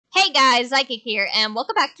Hey guys, Psychic here, and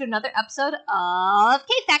welcome back to another episode of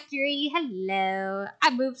Cave Factory. Hello. I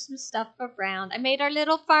moved some stuff around. I made our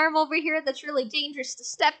little farm over here that's really dangerous to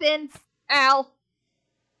step in. Ow.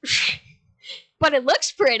 But it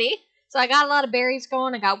looks pretty. So I got a lot of berries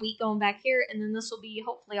going, I got wheat going back here, and then this will be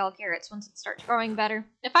hopefully all carrots once it starts growing better.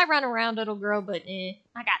 If I run around, it'll grow, but I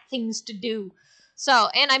got things to do. So,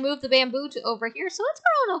 and I moved the bamboo to over here, so it's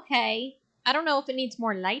growing okay. I don't know if it needs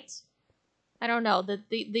more light. I don't know.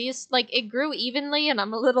 These, like, it grew evenly, and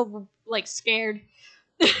I'm a little, like, scared.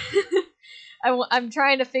 I'm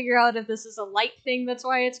trying to figure out if this is a light thing that's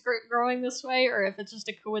why it's growing this way, or if it's just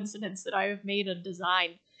a coincidence that I have made a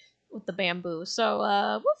design with the bamboo. So,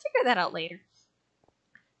 we'll figure that out later.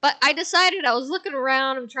 But I decided, I was looking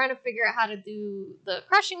around, I'm trying to figure out how to do the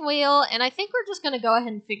crushing wheel, and I think we're just going to go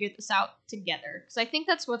ahead and figure this out together, because I think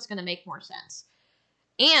that's what's going to make more sense.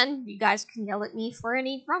 And you guys can yell at me for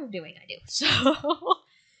any wrongdoing I do. So,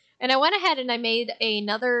 and I went ahead and I made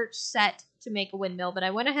another set to make a windmill, but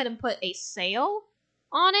I went ahead and put a sail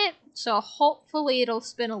on it, so hopefully it'll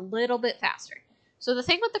spin a little bit faster. So the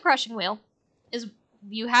thing with the crushing wheel is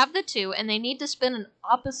you have the two, and they need to spin in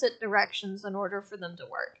opposite directions in order for them to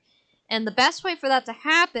work. And the best way for that to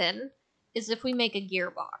happen is if we make a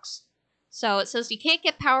gearbox. So it says you can't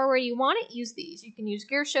get power where you want it, use these. You can use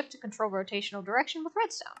gear shift to control rotational direction with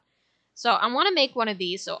redstone. So I want to make one of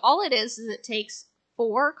these. So all it is it takes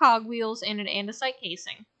 4 cogwheels and an andesite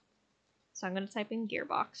casing. So I'm going to type in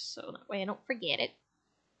gearbox so that way I don't forget it.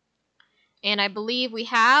 And I believe we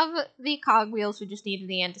have the cogwheels, we just needed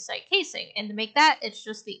the andesite casing. And to make that, it's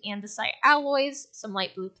just the andesite alloys, some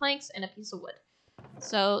light blue planks, and a piece of wood.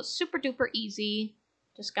 So super duper easy.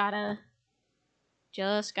 Just gotta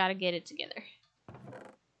get it together.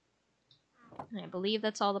 And I believe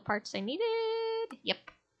that's all the parts I needed. Yep.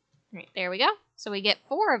 Alright, there we go. So we get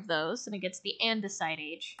 4 of those, and it gets the andesite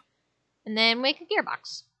age. And then make a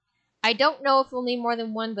gearbox. I don't know if we'll need more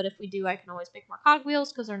than one, but if we do, I can always make more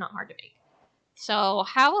cogwheels, because they're not hard to make. So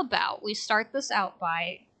how about we start this out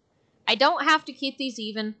by... I don't have to keep these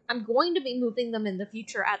even. I'm going to be moving them in the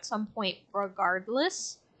future at some point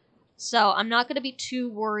regardless. So I'm not going to be too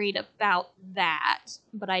worried about that,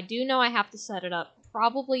 but I do know I have to set it up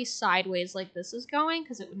probably sideways like this is going,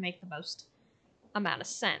 because it would make the most amount of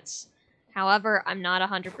sense. However, I'm not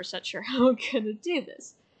 100% sure how I'm going to do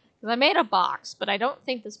this, because I made a box, but I don't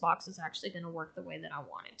think this box is actually going to work the way that I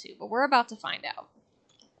want it to, but we're about to find out.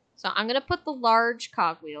 So I'm going to put the large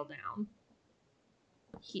cogwheel down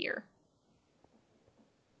here.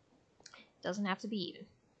 Doesn't have to be even.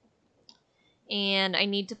 And I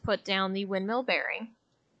need to put down the windmill bearing.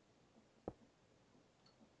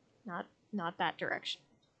 Not that direction.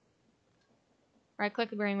 Right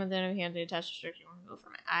click the bearing within a hand to attach the structure you want to go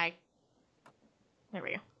from it. There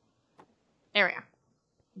we go. There we go.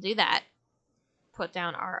 Do that. Put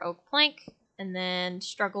down our oak plank, and then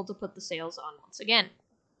struggle to put the sails on once again.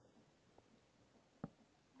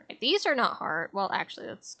 Right, these are not hard. Well, actually,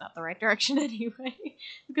 that's not the right direction anyway.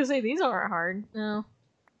 I was gonna say, these aren't hard. No.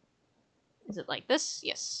 Is it like this?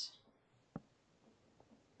 Yes.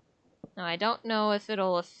 Now, I don't know if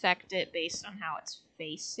it'll affect it based on how it's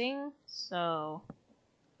facing, so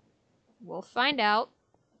we'll find out.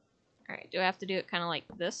 Alright, do I have to do it kind of like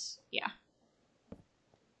this? Yeah.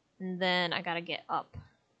 And then I gotta get up.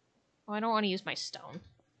 Oh, I don't want to use my stone.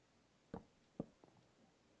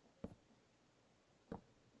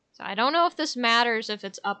 So I don't know if this matters if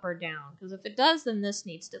it's up or down, because if it does, then this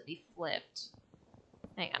needs to be flipped.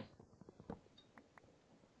 Hang on.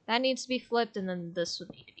 That needs to be flipped, and then this would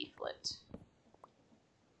need to be flipped.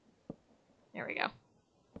 There we go.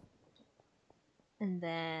 And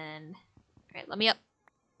then... Alright, let me up.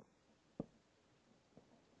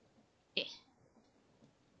 Eh.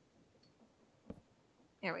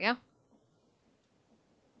 There we go.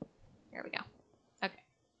 There we go. Okay.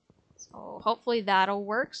 So hopefully that'll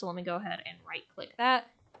work, so let me go ahead and right-click that.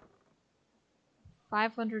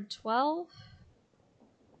 512?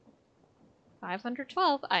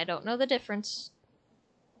 512. I don't know the difference.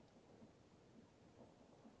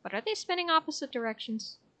 But are they spinning opposite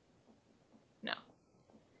directions? No.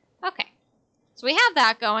 Okay. So we have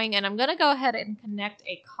that going, and I'm going to go ahead and connect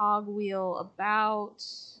a cogwheel about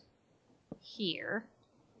here.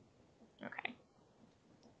 Okay.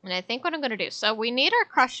 And I think what I'm going to do... So we need our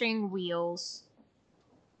crushing wheels.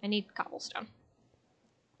 I need cobblestone.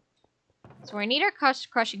 So I need our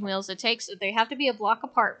crushing wheels. They have to be a block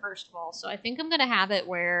apart, first of all. So I think I'm going to have it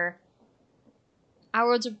where I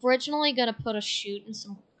was originally going to put a chute and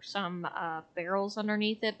some barrels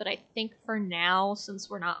underneath it. But I think for now, since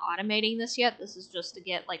we're not automating this yet, this is just to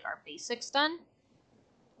get, like, our basics done.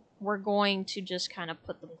 we're going to just kind of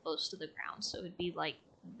put them close to the ground. So it would be like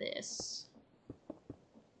this.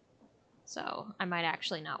 So I might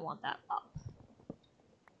actually not want that up.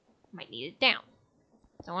 Might need it down.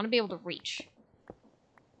 So I want to be able to reach.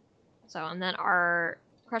 So, and then our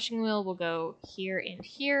crushing wheel will go here and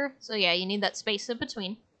here. So yeah, you need that space in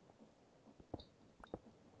between.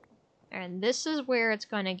 And this is where it's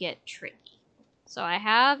going to get tricky. So I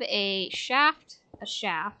have a shaft.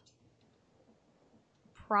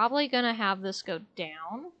 Probably going to have this go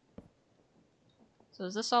down. So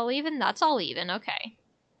is this all even? That's all even. Okay.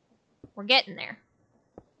 We're getting there.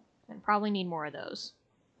 And probably need more of those.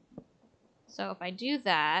 So if I do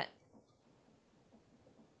that...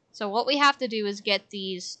 So what we have to do is get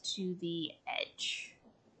these to the edge.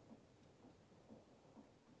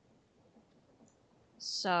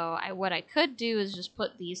 So what I could do is just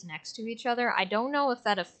put these next to each other. I don't know if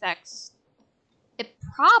that affects... It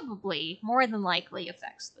probably, more than likely,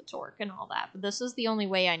 affects the torque and all that. But this is the only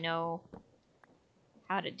way I know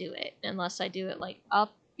how to do it. Unless I do it like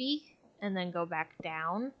uppy and then go back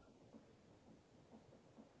down.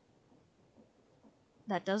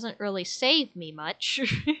 That doesn't really save me much.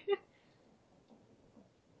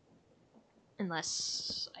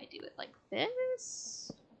 Unless I do it like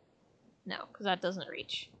this. No, because that doesn't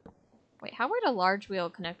reach. Wait, how would a large wheel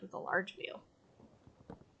connect with a large wheel?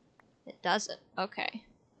 It doesn't. Okay.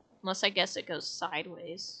 Unless I guess it goes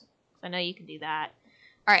sideways. I know you can do that.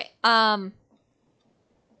 Alright,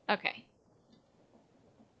 okay.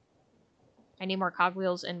 I need more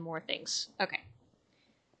cogwheels and more things. Okay.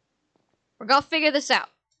 We're gonna figure this out.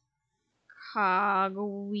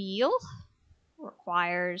 Cogwheel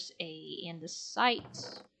requires a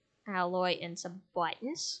andesite alloy and some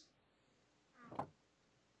buttons.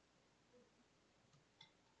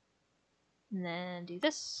 And then do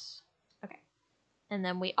this. Okay. And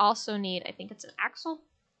then we also need, I think it's an axle.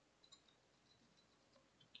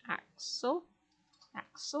 Axle.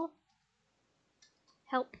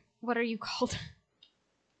 Help. What are you called?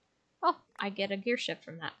 Oh, I get a gear shift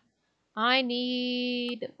from that. I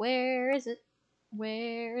need... Where is it?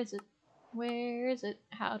 Where is it? Where is it?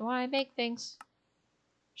 How do I make things?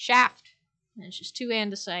 Shaft. And it's just two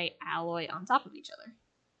andesite alloy on top of each other.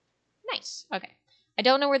 Nice. Okay. I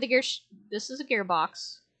don't know where the gear... This is a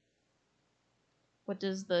gearbox. What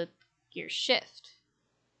does the gear shift?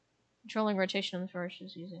 Controlling rotation of the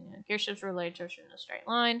forces using a gear shift related to in a straight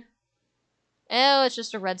line. Oh, it's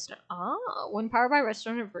just a redstone. Oh, when powered by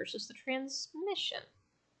redstone, it reverses the transmission.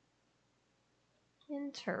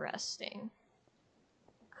 Interesting.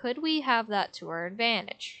 Could we have that to our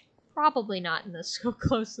advantage? Probably not in this so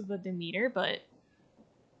close to the Demeter, but...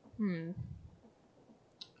 I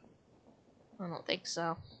don't think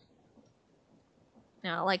so.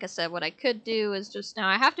 Now, like I said, what I could do is just... Now,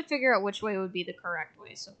 I have to figure out which way would be the correct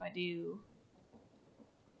way. So if I do...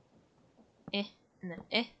 and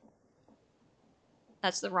then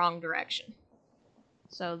that's the wrong direction.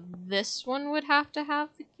 So this one would have to have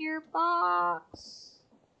the gearbox.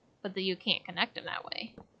 But you can't connect them that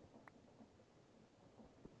way.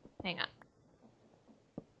 Hang on.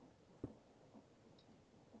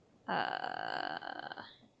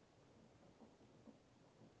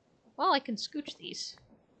 Well, I can scooch these.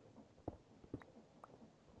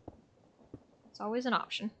 It's always an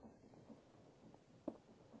option.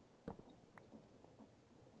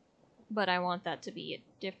 But I want that to be a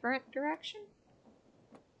different direction.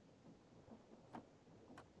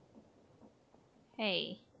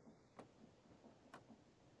 Hey.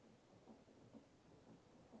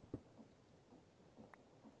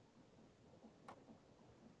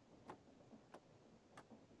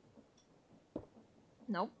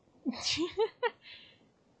 Nope.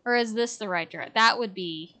 Or is this the right direction? That would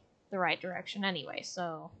be the right direction anyway,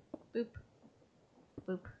 so... Boop.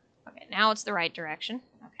 Boop. Okay, now it's the right direction.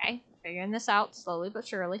 Okay, figuring this out slowly but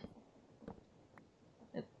surely.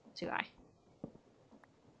 Oop, too high.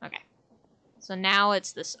 Okay. So now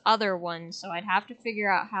it's this other one, so I'd have to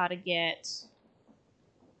figure out how to get...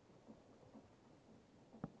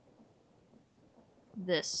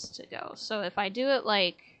 this to go. So if I do it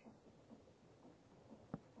like...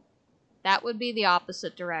 That would be the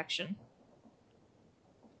opposite direction.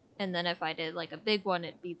 And then if I did like a big one,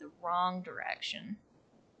 it'd be the wrong direction.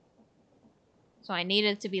 So I need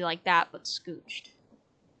it to be like that, but scooched.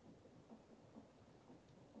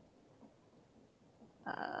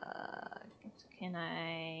 Can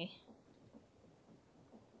I...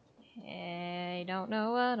 I don't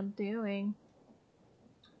know what I'm doing.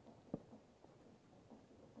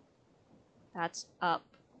 That's up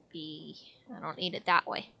B. I don't need it that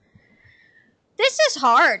way. This is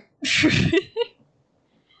hard.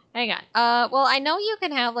 Hang on. Well, I know you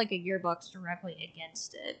can have, like, a gearbox directly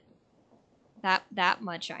against it. That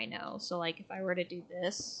much I know. So, like, if I were to do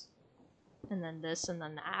this, and then this, and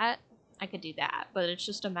then that, I could do that. But it's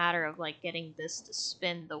just a matter of, like, getting this to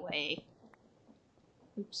spin the way...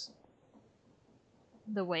 Oops.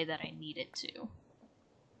 The way that I need it to.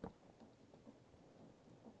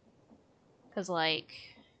 Because, like...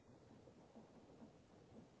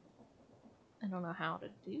 I don't know how to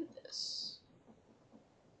do this.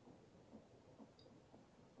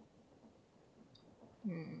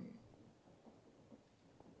 I'm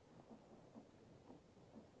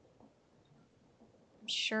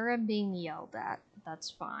sure I'm being yelled at, but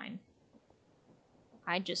that's fine.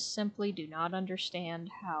 I just simply do not understand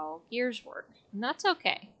how gears work, and that's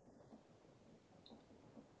okay.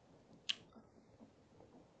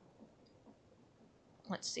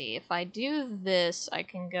 Let's see, if I do this, I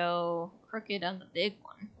can go crooked on the big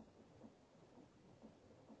one.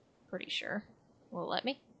 Pretty sure. Will it let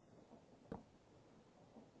me?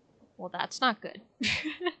 Well, that's not good.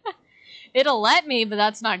 It'll let me, but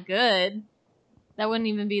that's not good. That wouldn't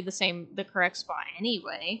even be the correct spot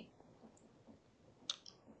anyway.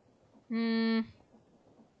 I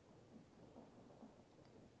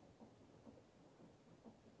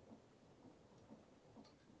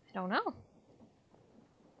don't know.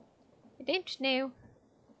 I don't know. I'm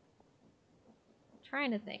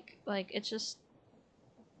trying to think. Like, it's just...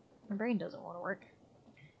 My brain doesn't want to work.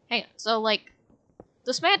 Hang on. So, like,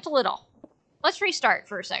 dismantle it all. Let's restart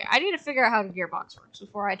for a second. I need to figure out how the gearbox works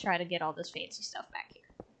before I try to get all this fancy stuff back here.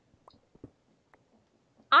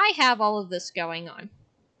 I have all of this going on.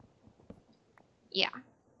 Yeah.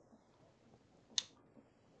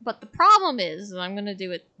 But the problem is I'm going to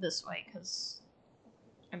do it this way, because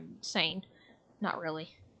I'm sane. Not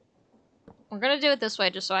really. We're going to do it this way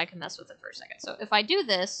just so I can mess with it for a second. So if I do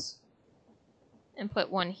this, and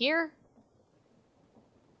put one here,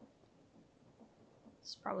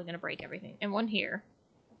 it's probably going to break everything, and one here.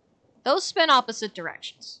 Those spin opposite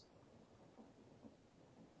directions.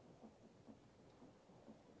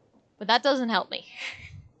 But that doesn't help me.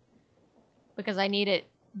 Because I need it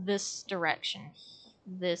this direction.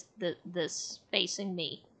 This facing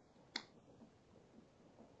me.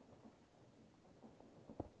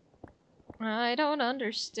 I don't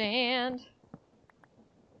understand.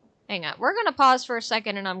 Hang on. We're going to pause for a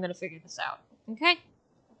second and I'm going to figure this out. Okay?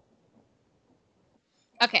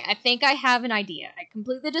 Okay, I think I have an idea. I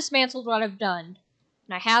completely dismantled what I've done.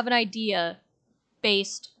 And I have an idea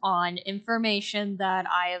based on information that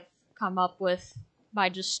I have come up with by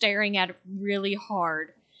just staring at it really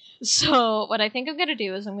hard. So, what I think I'm going to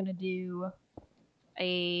do is I'm going to do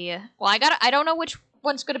a... Well, I don't know which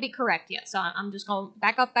one's going to be correct yet, so I'm just going to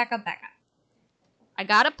back up. I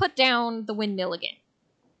gotta put down the windmill again.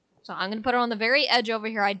 So I'm gonna put it on the very edge over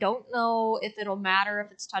here. I don't know if it'll matter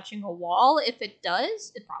if it's touching a wall. If it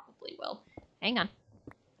does, it probably will. Hang on.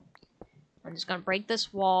 I'm just gonna break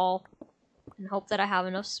this wall and hope that I have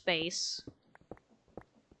enough space.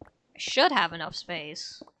 I should have enough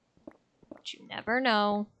space, but you never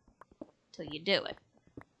know till you do it.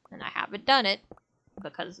 And I haven't done it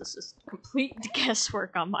because this is complete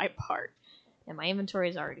guesswork on my part. And my inventory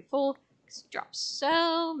is already full. Dropped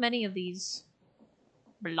so many of these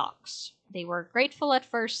blocks. They were grateful at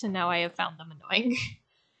first, and now I have found them annoying.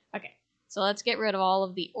 Okay, so let's get rid of all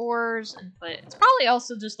of the ores and put... It's probably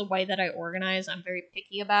also just the way that I organize. I'm very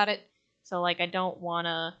picky about it. So, like, I don't want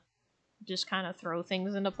to just kind of throw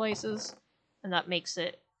things into places. And that makes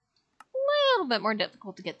it a little bit more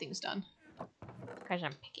difficult to get things done. Because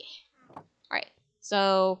I'm picky. Alright,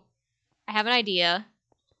 so I have an idea.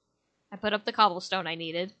 I put up the cobblestone I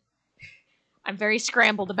needed. I'm very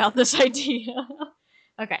scrambled about this idea.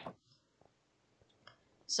 Okay.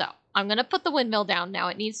 So, I'm going to put the windmill down now.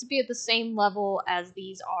 It needs to be at the same level as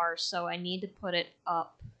these are, so I need to put it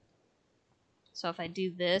up. So if I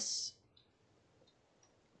do this,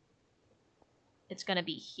 it's going to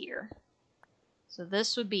be here. So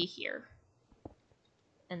this would be here.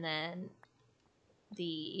 And then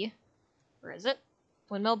the... Where is it?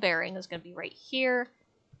 Windmill bearing is going to be right here.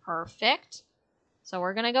 Perfect. So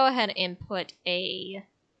we're going to go ahead and put a...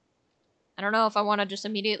 I don't know if I want to just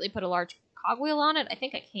immediately put a large cogwheel on it. I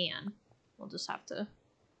think I can. We'll just have to...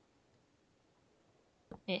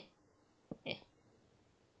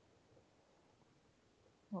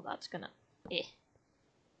 Well, that's gonna... Well,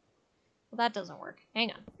 that doesn't work.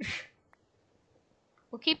 Hang on.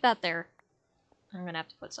 We'll keep that there. I'm gonna have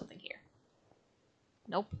to put something here.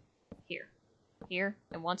 Nope. Here. Here.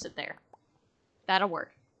 And once it there. That'll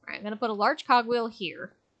work. Alright, I'm gonna put a large cogwheel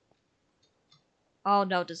here. Oh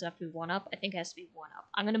no, does it have to be one up? I think it has to be one up.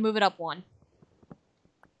 I'm gonna move it up one.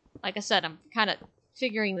 Like I said, I'm kind of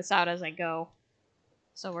figuring this out as I go.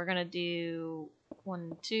 So we're gonna do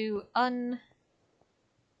 1, 2,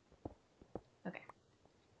 Okay.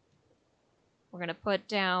 We're gonna put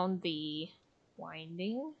down the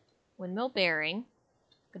winding windmill bearing.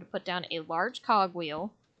 I'm gonna put down a large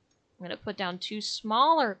cogwheel. I'm gonna put down 2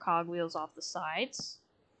 smaller cogwheels off the sides.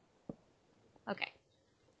 Okay.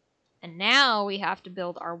 And now we have to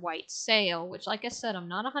build our white sail, which, like I said, I'm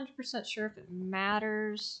not 100% sure if it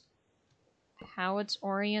matters how it's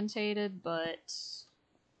orientated, but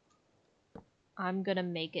I'm gonna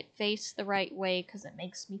make it face the right way because it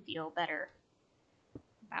makes me feel better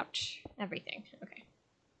about everything. Okay.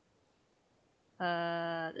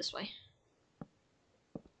 This way.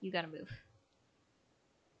 You gotta move.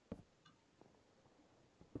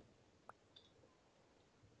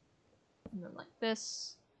 And then like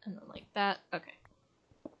this, and then like that. Okay.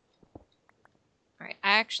 Alright,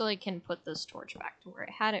 I actually can put this torch back to where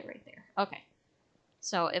I had it right there. Okay.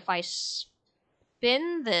 So if I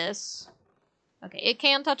spin this... Okay, it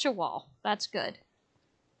can touch a wall. That's good.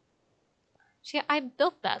 See, I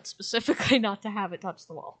built that specifically not to have it touch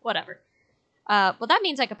the wall. Whatever. Well, that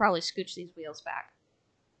means I could probably scooch these wheels back.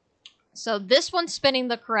 So this one's spinning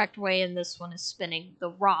the correct way, and this one is spinning the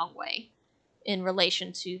wrong way in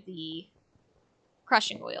relation to the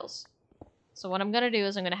crushing wheels. So what I'm going to do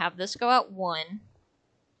is I'm going to have this go out 1.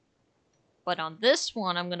 But on this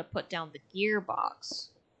one, I'm going to put down the gearbox.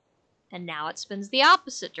 And now it spins the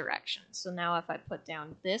opposite direction. So now if I put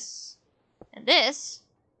down this and this,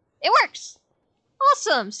 it works!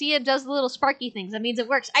 Awesome! See, it does the little sparky things. That means it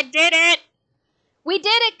works. I did it! We did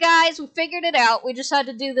it, guys! We figured it out. We just had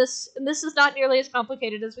to do this. And this is not nearly as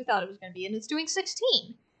complicated as we thought it was going to be. And it's doing 16,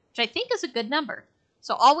 which I think is a good number.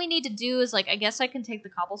 So all we need to do is, like, I guess I can take the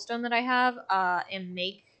cobblestone that I have and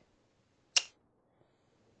make...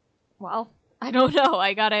 Well... I don't know.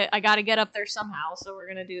 I gotta get up there somehow, so we're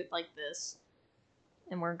gonna do it like this.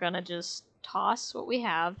 And we're gonna just toss what we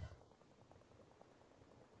have.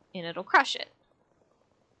 And it'll crush it.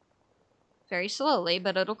 Very slowly,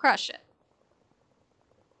 but it'll crush it.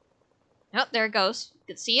 Oh, there it goes.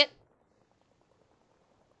 You can see it.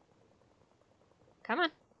 Come on.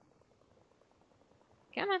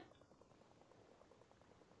 Come on.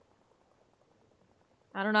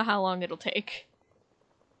 I don't know how long it'll take.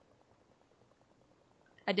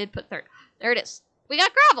 I did put third. There it is. We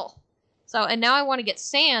got gravel! So, and now I want to get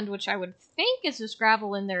sand, which I would think is just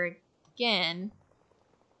gravel in there again.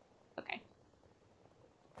 Okay.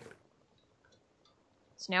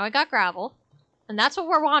 So now I got gravel. And that's what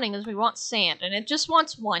we're wanting, is we want sand. And it just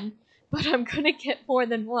wants 1. But I'm going to get more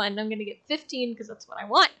than 1. I'm going to get 15 because that's what I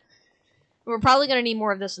want. We're probably going to need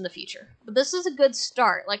more of this in the future. But this is a good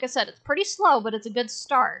start. Like I said, it's pretty slow, but it's a good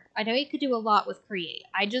start. I know you could do a lot with Create.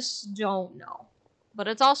 I just don't know. But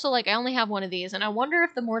it's also like, I only have 1 of these, and I wonder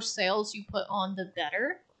if the more sails you put on, the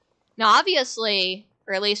better. Now, obviously,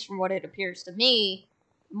 or at least from what it appears to me,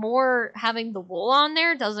 more having the wool on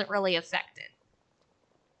there doesn't really affect it.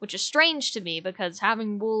 Which is strange to me, because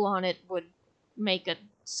having wool on it would make a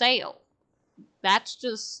sail. That's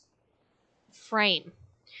just frame.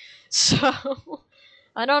 So,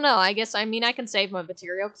 I don't know. I guess, I mean, I can save my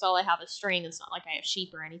material, because all I have is string. It's not like I have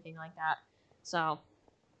sheep or anything like that. So,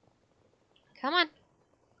 come on.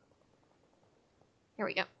 Here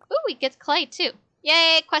we go. Ooh, we get clay too.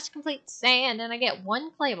 Yay, quest complete sand, and I get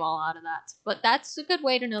 1 clay ball out of that. But that's a good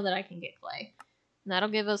way to know that I can get clay. And that'll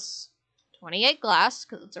give us 28 glass,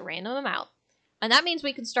 because it's a random amount. And that means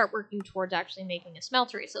we can start working towards actually making a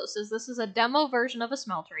smeltery. So it says this is a demo version of a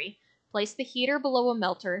smeltery. Place the heater below a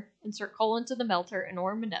melter, insert coal into the melter, and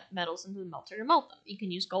ore metals into the melter to melt them. You can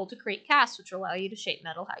use gold to create casts, which will allow you to shape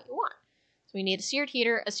metal how you want. So we need a seared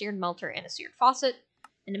heater, a seared melter, and a seared faucet.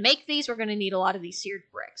 And to make these, we're going to need a lot of these seared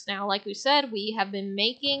bricks. Now, like we said, we have been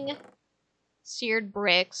making seared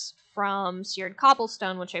bricks from seared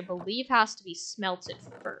cobblestone, which I believe has to be smelted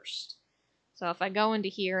first. So if I go into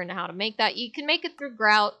here and how to make that, you can make it through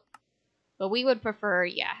grout, but we would prefer,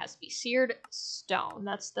 yeah, it has to be seared stone.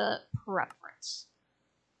 That's the preference.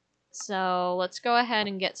 So let's go ahead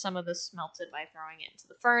and get some of this smelted by throwing it into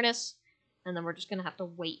the furnace, and then we're just going to have to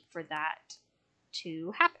wait for that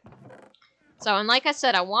to happen. So, and like I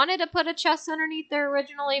said, I wanted to put a chest underneath there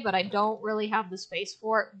originally, but I don't really have the space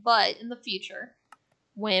for it. But in the future,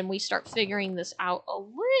 when we start figuring this out a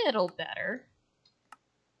little better,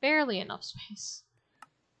 barely enough space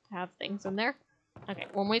to have things in there. Okay,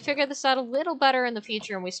 when we figure this out a little better in the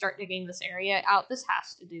future and we start digging this area out, this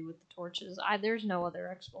has to do with the torches. There's no other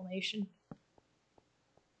explanation.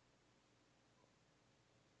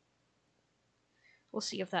 We'll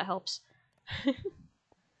see if that helps.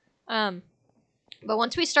 But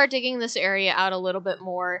once we start digging this area out a little bit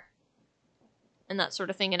more and that sort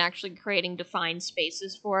of thing, and actually creating defined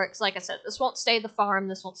spaces for it, because like I said, this won't stay the farm,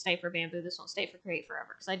 this won't stay for bamboo, this won't stay for Create Forever,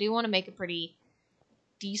 because I do want to make a pretty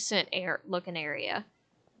decent looking area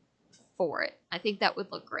for it. I think that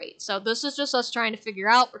would look great. So this is just us trying to figure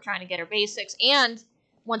out, we're trying to get our basics, and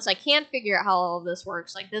once I can figure out how all of this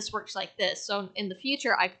works like this. So in the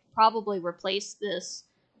future, I could probably replace this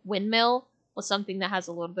windmill with something that has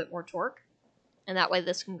a little bit more torque, and that way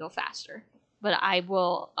this can go faster. But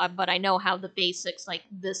but I know how the basics, like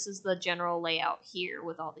this is the general layout here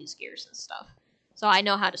with all these gears and stuff. So I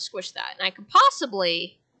know how to squish that, and I could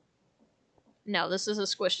possibly, no, this is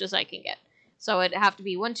as squished as I can get. So it'd have to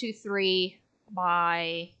be 1, 2, 3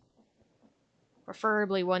 by,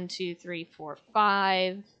 preferably 1, 2, 3, 4,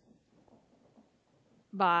 5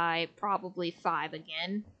 by probably 5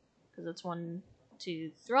 again, because it's 1,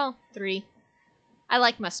 2, 3. I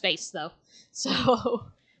like my space though, so,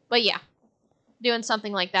 but yeah, doing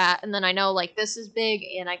something like that. And then I know like this is big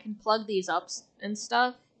and I can plug these up and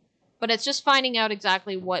stuff, but it's just finding out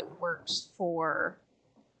exactly what works for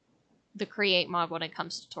the Create mod when it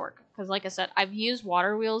comes to torque. Because like I said, I've used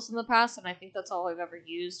water wheels in the past, and I think that's all I've ever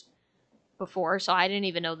used before, so I didn't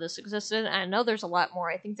even know this existed. And I know there's a lot more.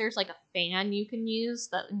 I think there's like a fan you can use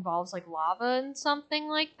that involves like lava and something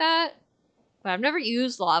like that. But I've never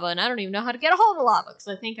used lava, and I don't even know how to get a hold of lava, because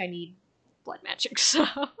I think I need blood magic, so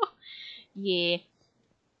yeah.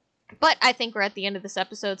 But I think we're at the end of this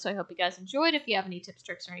episode, so I hope you guys enjoyed. If you have any tips,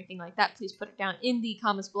 tricks, or anything like that, please put it down in the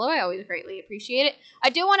comments below. I always greatly appreciate it. I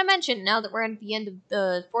do want to mention, now that we're at the end of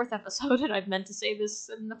the 4th episode, and I've meant to say this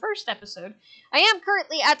in the 1st episode, I am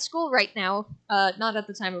currently at school right now. Not at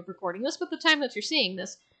the time of recording this, but the time that you're seeing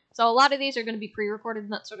this. So a lot of these are going to be pre-recorded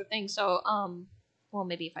and that sort of thing. So, well,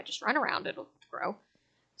 maybe if I just run around, it'll grow.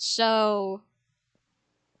 So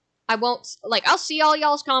I won't, like, I'll see all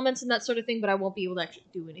y'all's comments and that sort of thing, but I won't be able to actually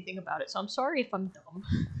do anything about it. So I'm sorry if I'm dumb.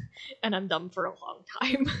 And I'm dumb for a long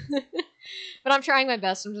time. But I'm trying my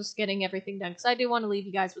best. I'm just getting everything done, because I do want to leave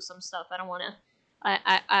you guys with some stuff. I don't want to,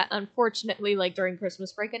 I unfortunately, like, during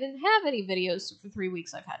Christmas break, I didn't have any videos. So for 3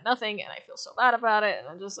 weeks, I've had nothing, and I feel so bad about it. And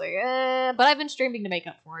I'm just like, but I've been streaming to make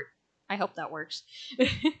up for it. I hope that works.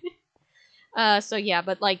 So yeah,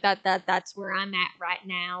 but like that's where I'm at right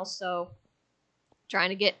now. So trying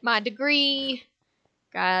to get my degree.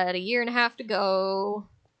 Got a 1.5 years to go.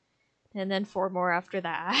 And then 4 more after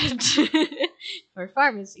that. For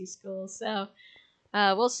pharmacy school. So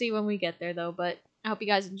we'll see when we get there though. But I hope you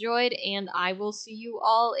guys enjoyed, and I will see you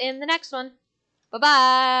all in the next one.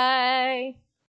 Bye-bye!